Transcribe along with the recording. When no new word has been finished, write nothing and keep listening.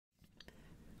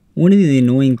One of the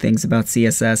annoying things about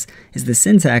CSS is the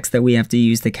syntax that we have to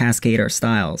use to cascade our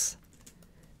styles.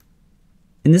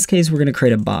 In this case, we're going to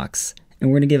create a box, and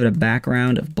we're going to give it a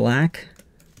background of black,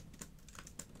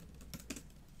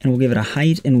 and we'll give it a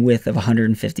height and width of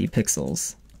 150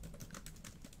 pixels.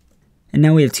 And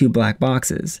now we have two black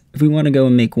boxes. If we want to go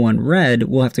and make one red,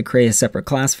 we'll have to create a separate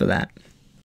class for that.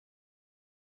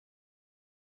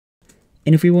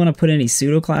 And if we want to put any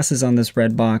pseudo classes on this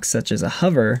red box, such as a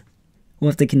hover, we'll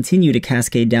have to continue to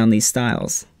cascade down these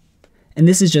styles. And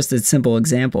this is just a simple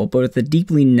example, but with a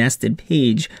deeply nested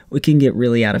page, it can get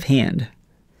really out of hand.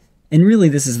 And really,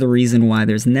 this is the reason why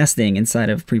there's nesting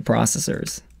inside of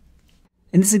preprocessors.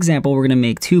 In this example, we're going to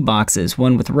make two boxes,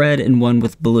 one with red and one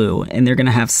with blue, and they're going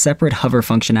to have separate hover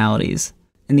functionalities.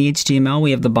 In the HTML, we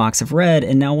have the box of red,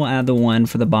 and now we'll add the one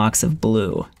for the box of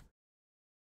blue.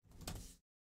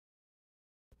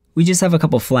 We just have a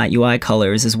couple flat UI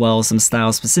colors as well as some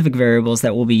style-specific variables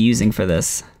that we'll be using for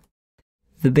this.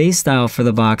 The base style for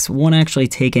the box won't actually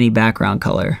take any background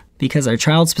color, because our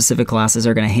child-specific classes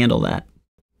are going to handle that.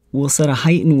 We'll set a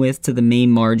height and width to the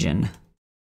main margin.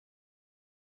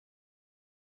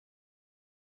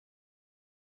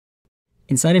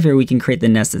 Inside of here, we can create the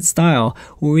nested style,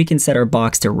 where we can set our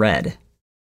box to red.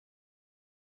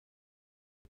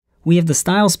 We have the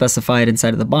style specified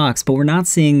inside of the box, but we're not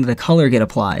seeing the color get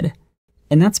applied.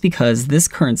 And that's because this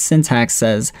current syntax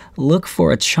says, look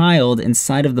for a child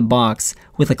inside of the box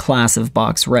with a class of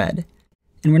box red.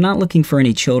 And we're not looking for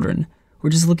any children.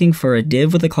 We're just looking for a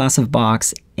div with a class of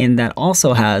box, and that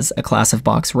also has a class of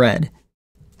box red.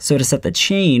 So to set the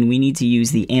chain, we need to use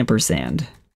the ampersand.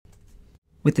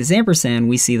 With this ampersand,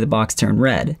 we see the box turn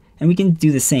red, and we can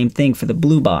do the same thing for the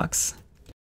blue box.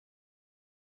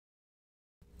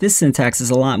 This syntax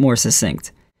is a lot more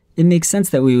succinct. It makes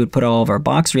sense that we would put all of our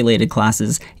box-related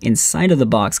classes inside of the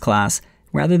box class,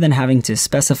 rather than having to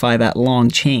specify that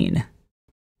long chain.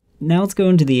 Now let's go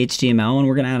into the HTML, and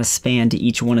we're going to add a span to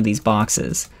each one of these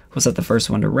boxes. We'll set the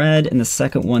first one to red, and the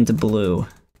second one to blue.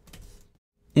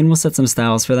 And we'll set some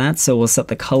styles for that, so we'll set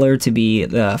the color to be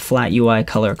the flat UI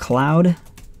color cloud.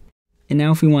 And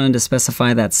now if we wanted to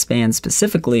specify that span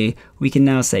specifically, we can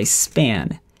now say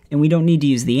span. And we don't need to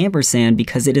use the ampersand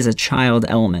because it is a child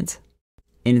element.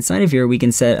 And inside of here, we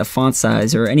can set a font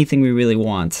size or anything we really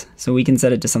want. So we can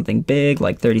set it to something big,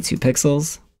 like 32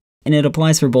 pixels. And it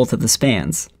applies for both of the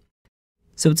spans.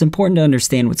 So it's important to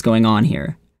understand what's going on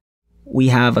here. We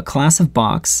have a class of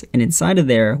box, and inside of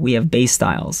there, we have base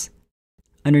styles.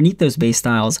 Underneath those base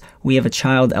styles, we have a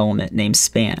child element named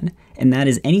span, and that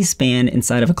is any span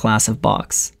inside of a class of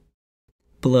box.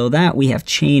 Below that, we have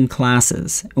chain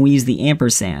classes, and we use the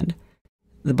ampersand.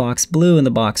 The box blue and the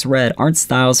box red aren't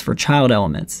styles for child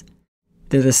elements.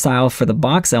 They're the style for the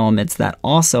box elements that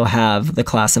also have the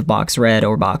class of box red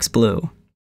or box blue.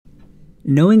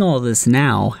 Knowing all this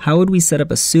now, how would we set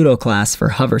up a pseudo class for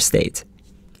hover state?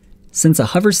 Since a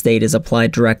hover state is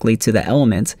applied directly to the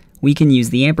element, we can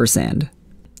use the ampersand.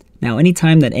 Now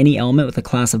anytime that any element with a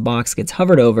class of box gets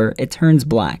hovered over, it turns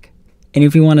black. And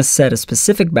if we want to set a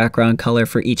specific background color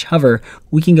for each hover,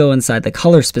 we can go inside the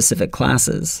color specific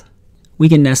classes. We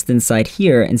can nest inside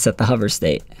here and set the hover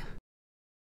state.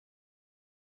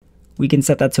 We can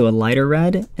set that to a lighter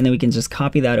red, and then we can just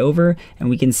copy that over, and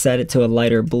we can set it to a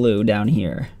lighter blue down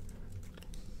here.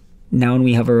 Now when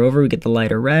we hover over, we get the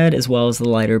lighter red as well as the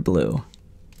lighter blue.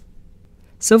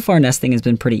 So far, nesting has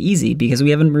been pretty easy because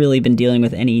we haven't really been dealing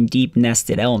with any deep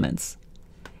nested elements.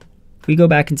 If we go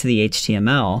back into the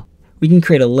HTML, we can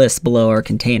create a list below our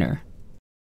container.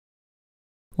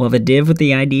 We'll have a div with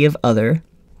the ID of other,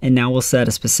 and now we'll set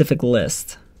a specific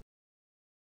list.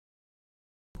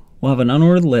 We'll have an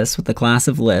unordered list with the class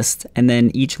of list, and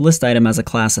then each list item has a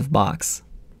class of box.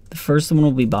 The first one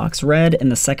will be box red,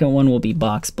 and the second one will be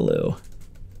box blue.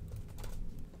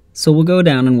 So we'll go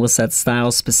down and we'll set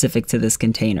styles specific to this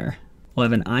container. We'll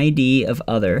have an ID of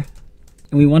other,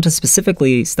 and we want to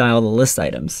specifically style the list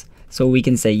items. So we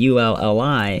can say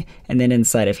ULLI, and then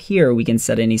inside of here we can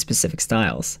set any specific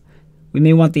styles. We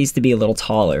may want these to be a little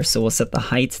taller, so we'll set the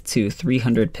height to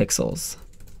 300 pixels.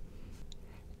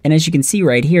 And as you can see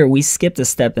right here, we skipped a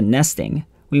step in nesting.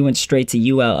 We went straight to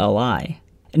ULLI.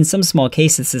 In some small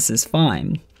cases this is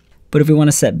fine, but if we want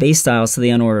to set base styles to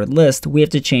the unordered list, we have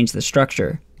to change the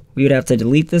structure. We would have to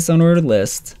delete this unordered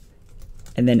list,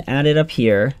 and then add it up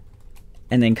here,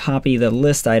 and then copy the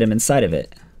list item inside of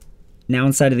it. Now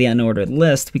inside of the unordered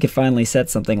list, we could finally set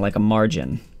something like a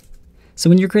margin. So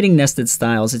when you're creating nested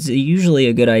styles, it's usually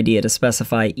a good idea to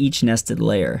specify each nested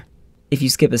layer. If you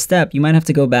skip a step, you might have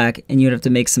to go back and you'd have to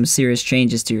make some serious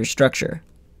changes to your structure.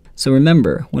 So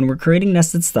remember, when we're creating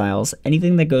nested styles,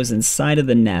 anything that goes inside of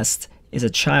the nest is a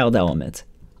child element,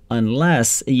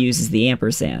 unless it uses the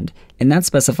ampersand, and that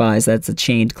specifies that it's a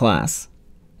chained class.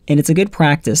 And it's a good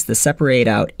practice to separate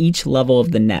out each level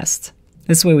of the nest.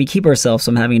 This way we keep ourselves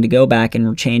from having to go back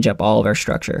and change up all of our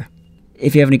structure.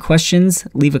 If you have any questions,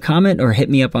 leave a comment or hit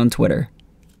me up on Twitter.